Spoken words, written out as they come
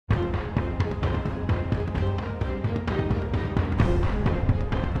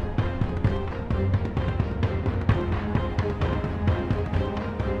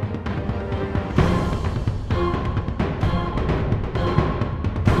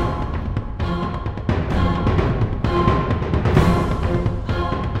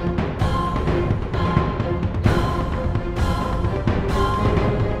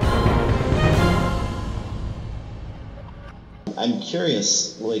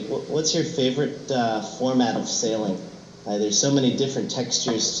curious, Loïck, what's your favorite format of sailing? There's so many different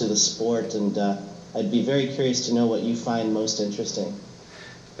textures to the sport, and I'd be very curious to know what you find most interesting.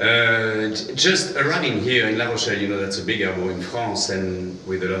 Just arriving here in La Rochelle, you know, that's a big harbour in France, and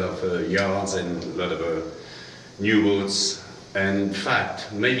with a lot of yards and a lot of new boats. And in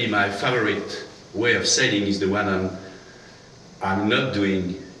fact, maybe my favorite way of sailing is the one I'm not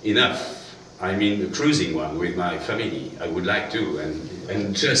doing enough. I mean, the cruising one with my family. I would like to,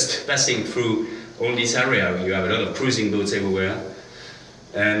 and just passing through all this area, you have a lot of cruising boats everywhere.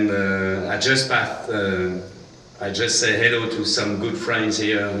 And I just say hello to some good friends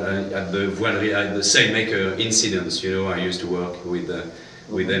here at the Voilerie, at the Sailmaker incidents. You know, I used to work with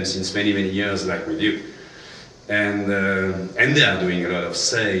them since many years, like with you. And they are doing a lot of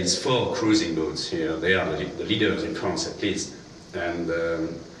sails for cruising boats here. They are the leaders in France, at least.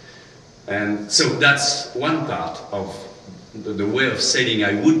 And so that's one part of the way of sailing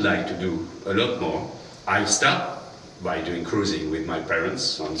I would like to do a lot more. I start by doing cruising with my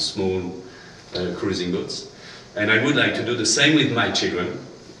parents on small cruising boats. And I would like to do the same with my children,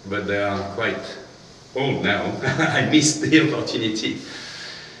 but they are quite old now. I missed the opportunity.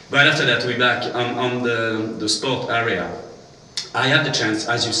 But after that, we're back on the sport area. I have the chance,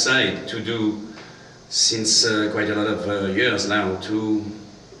 as you said, to do, since quite a lot of years now, to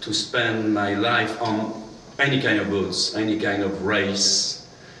spend my life on any kind of boats, any kind of race,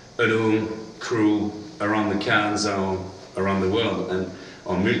 alone, crew, around the Cannes or around the world, and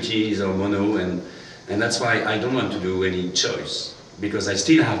on multis or mono, and that's why I don't want to do any choice, because I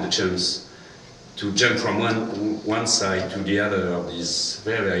still have the chance to jump from one side to the other of this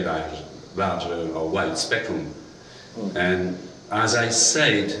very large or wide spectrum. And as I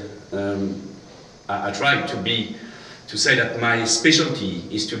said, I try to say that my specialty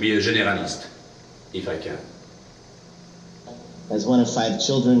is to be a generalist, if I can. As one of 5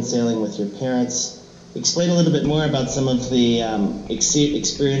 children sailing with your parents, explain a little bit more about some of the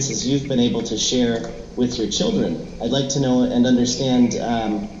experiences you've been able to share with your children. I'd like to know and understand,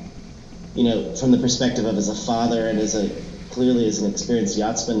 you know, from the perspective of as a father and clearly as an experienced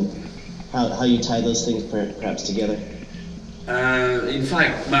yachtsman, how you tie those things perhaps together. In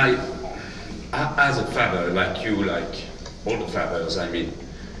fact, as a father, like you, like all the fathers, I mean,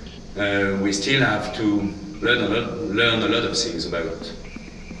 we still have to learn a lot of things about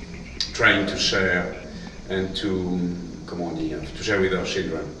trying to share and to share with our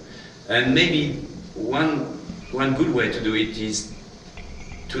children. And maybe one good way to do it is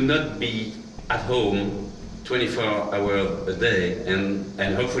to not be at home 24 hours a day,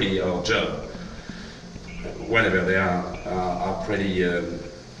 and hopefully our job, whatever they are pretty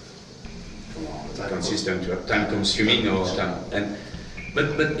consistent, time-consuming, or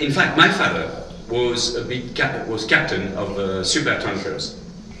but in fact, my father was captain of super tankers,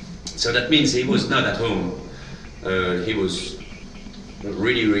 so that means he was not at home. He was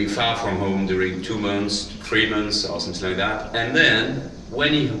really far from home during 2 months, 3 months, or something like that. And then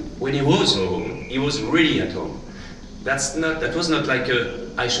when he was home, he was really at home. That was not like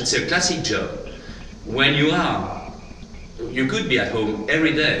I should say a classic job. When you could be at home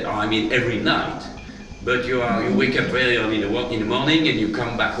every day, or I mean every night, but you wake up very early in the morning and you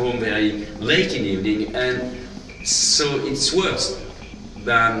come back home very late in the evening, and so it's worse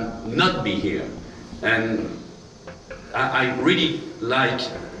than not be here. And I really like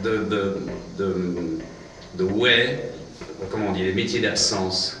the way, comment on dit, les métiers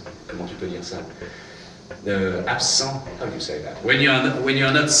d'absence, comment tu peux dire ça? Absent, how do you say that? When you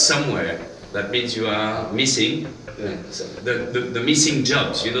are not somewhere, that means you are missing the missing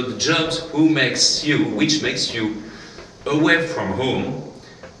jobs. You know, the jobs which makes you away from home,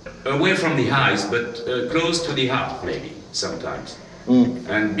 away from the eyes, but close to the heart, maybe sometimes.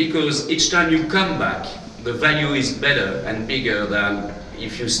 And because each time you come back, the value is better and bigger than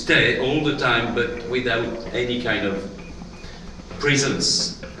if you stay all the time but without any kind of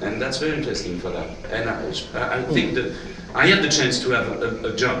presence. And that's very interesting for that. And I think that I had the chance to have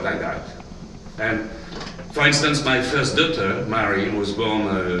a job like that. And for instance, my first daughter, Mary, was born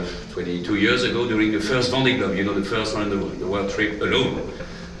 22 years ago during the first Vendée Globe, you know, the first one, the world trip alone.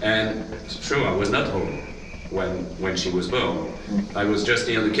 And sure, I was not home when she was born. I was just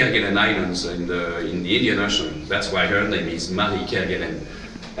near the Kerguelen Islands in the Indian Ocean. That's why her name is Marie Kerguelen.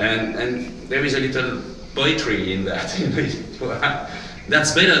 And there is a little poetry in that.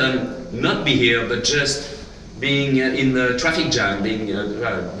 That's better than not be here, but just being in the traffic jam, being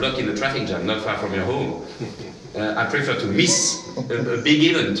blocked in the traffic jam, not far from your home. I prefer to miss a big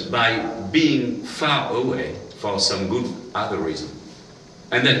event by being far away for some good other reason.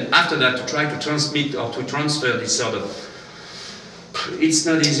 And then after that, to try to transmit or to transfer this sort of It's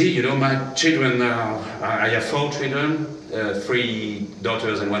not easy, you know. My children, I have 4 children, 3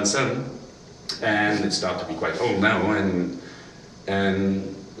 daughters and 1 son, and they start to be quite old now,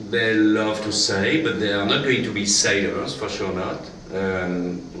 and they love to sail, but they are not going to be sailors, for sure not.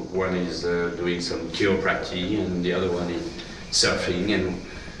 One is doing some chiropractic, and the other one is surfing, and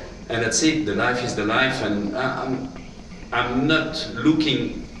that's it. The life is the life, and I'm not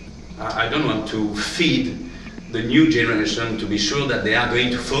looking. I don't want to feed the new generation to be sure that they are going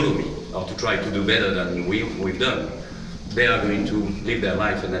to follow me or to try to do better than we've done. They are going to live their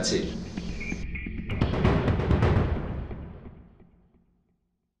life, and that's it.